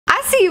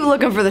keep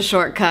looking for the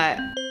shortcut.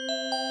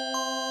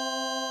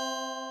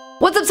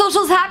 What's up,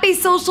 socials? Happy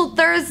Social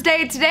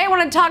Thursday. Today I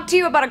want to talk to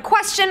you about a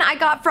question I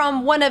got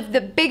from one of the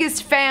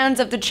biggest fans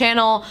of the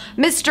channel,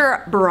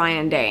 Mr.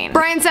 Brian Dane.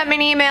 Brian sent me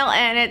an email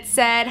and it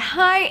said,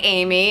 "Hi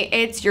Amy,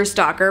 it's your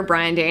stalker,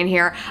 Brian Dane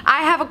here.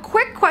 I have a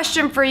quick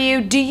question for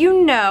you. Do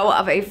you know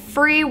of a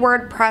free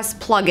WordPress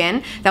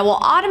plugin that will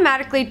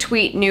automatically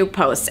tweet new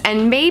posts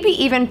and maybe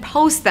even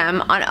post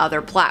them on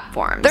other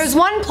platforms?" There's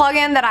one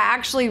plugin that I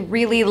actually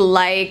really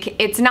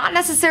like. It's not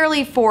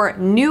necessarily for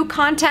new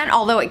content,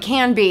 although it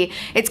can be.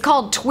 It's called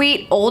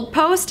Tweet Old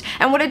Post,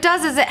 and what it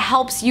does is it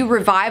helps you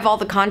revive all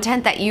the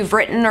content that you've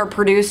written or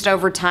produced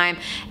over time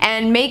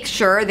and make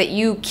sure that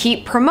you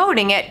keep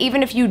promoting it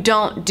even if you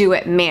don't do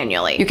it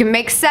manually. You can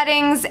make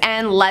settings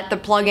and let the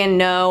plugin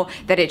know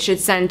that it should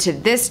send to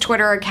this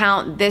Twitter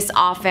account this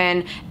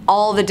often,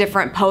 all the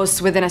different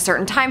posts within a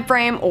certain time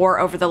frame or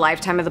over the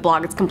lifetime of the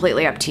blog. It's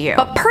completely up to you.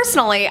 But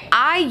personally,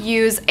 I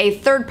use a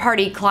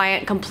third-party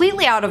client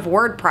completely out of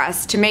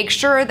WordPress to make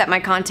sure that my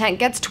content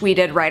gets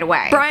tweeted right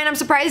away. Brian, I'm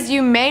surprised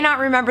you may not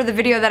remember the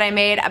video that I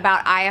made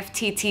about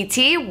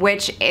IFTTT,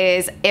 which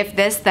is If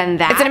This Then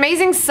That. It's an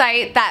amazing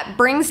site that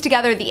brings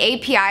together the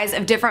APIs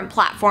of different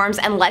platforms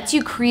and lets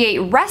you create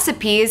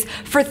recipes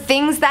for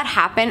things that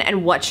happen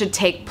and what should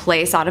take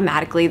place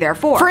automatically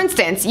therefore. For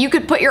instance, you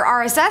could put your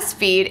RSS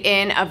feed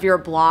in of your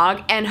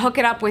blog and hook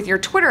it up with your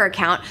Twitter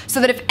account so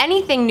that if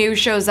anything new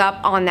shows up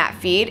on that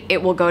feed,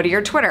 it will go to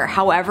your Twitter,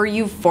 however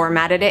you've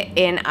formatted it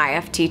in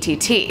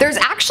IFTTT. There's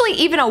actually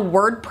even a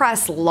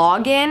WordPress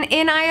login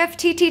in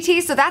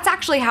IFTTT, so that's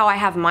actually how I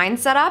have mine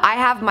set up. I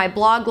have my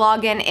blog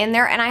login in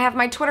there and I have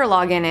my Twitter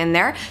login in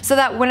there so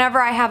that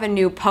whenever I have a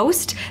new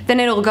post, then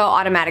it'll go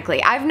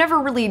automatically. I've never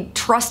really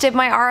trusted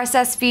my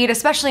RSS feed,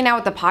 especially now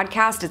with the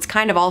podcast. It's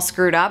kind of all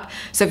screwed up.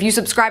 So if you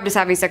subscribe to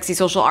Savvy Sexy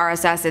Social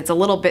RSS, it's a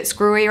little bit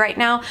screwy right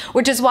now,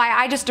 which is why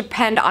I just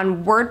depend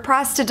on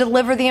WordPress to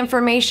deliver the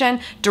information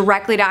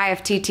directly to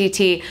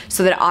IFTTT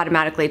so that it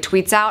automatically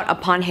tweets out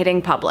upon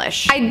hitting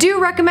publish. I do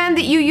recommend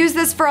that you use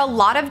this for a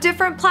lot of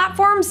different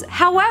platforms.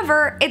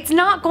 However, it's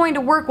not going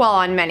to work well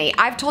on many.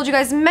 I've told you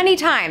guys many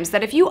times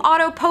that if you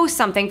auto post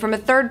something from a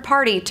third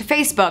party to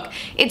Facebook,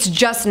 it's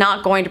just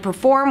not going to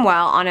perform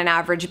well on an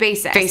average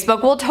basis.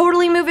 Facebook will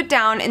totally move it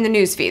down in the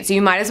newsfeed, so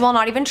you might as well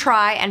not even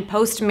try and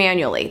post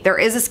manually. There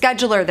is a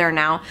scheduler there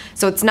now,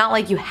 so it's not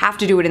like you have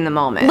to do it in the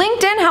moment.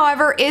 LinkedIn,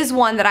 however, is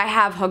one that I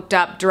have hooked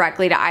up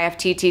directly to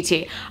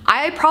IFTTT.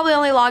 I probably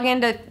only log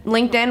into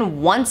LinkedIn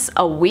once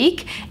a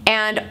week,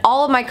 and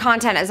all of my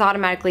content is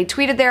automatically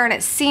tweeted there, and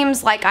it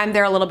seems like I'm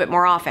there a little bit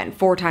more often,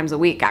 4 times a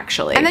week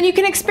actually. And then you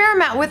can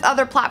experiment with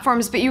other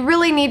platforms, but you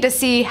really need to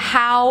see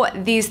how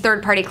these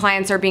third-party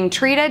clients are being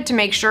treated to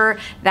make sure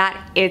that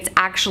it's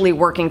actually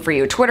working for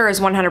you. Twitter is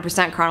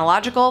 100%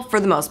 chronological for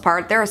the most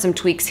part. There are some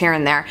tweaks here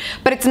and there,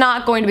 but it's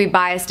not going to be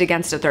biased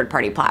against a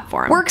third-party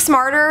platform. Work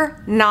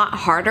smarter, not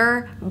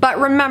harder, but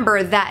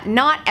remember that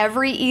not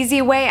every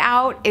easy way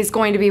out is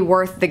going to be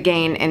worth the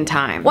gain in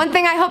time. One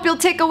thing I hope you'll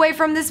take away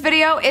from this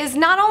video is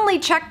not only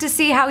check to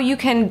see how you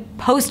can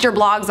post your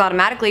blogs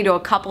automatically to a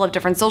couple of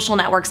different social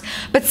networks,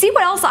 but see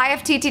what else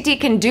IFTTT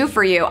can do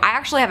for you. I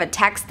actually have a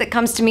text that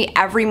comes to me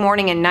every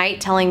morning and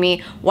night telling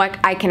me what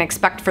I can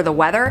expect for the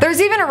weather.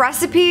 There's even a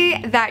recipe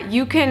that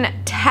you can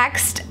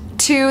text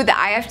to the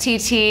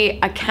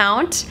IFTTT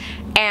account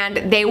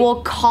and they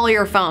will call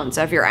your phone.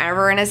 So if you're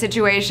ever in a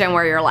situation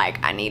where you're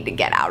like, I need to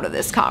get out of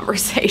this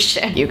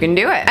conversation, you can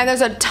do it. And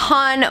there's a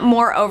ton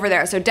more over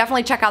there. So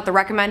definitely check out the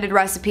recommended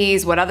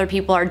recipes, what other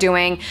people are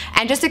doing,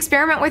 and just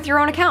experiment with your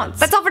own accounts.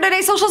 That's all for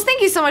today's socials.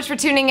 Thank you so much for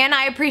tuning in.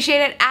 I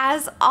appreciate it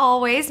as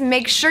always.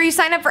 Make sure you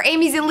sign up for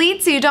Amy's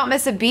Elite so you don't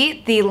miss a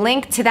beat. The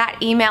link to that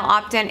email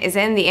opt-in is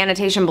in the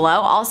annotation below,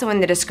 also in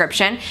the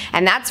description.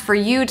 And that's for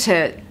you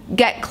to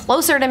get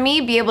closer to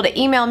me, be able to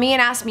email me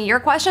and ask me your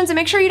questions, and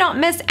make sure you don't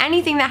miss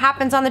anything that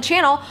happens on the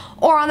channel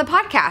or on the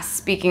podcast.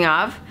 Speaking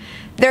of,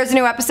 there's a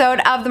new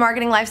episode of the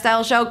Marketing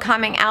Lifestyle Show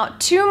coming out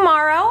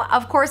tomorrow,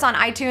 of course on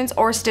iTunes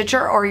or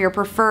Stitcher or your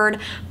preferred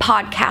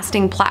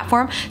podcasting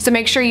platform. So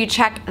make sure you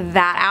check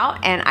that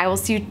out, and I will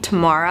see you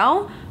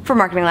tomorrow for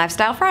Marketing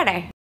Lifestyle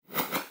Friday.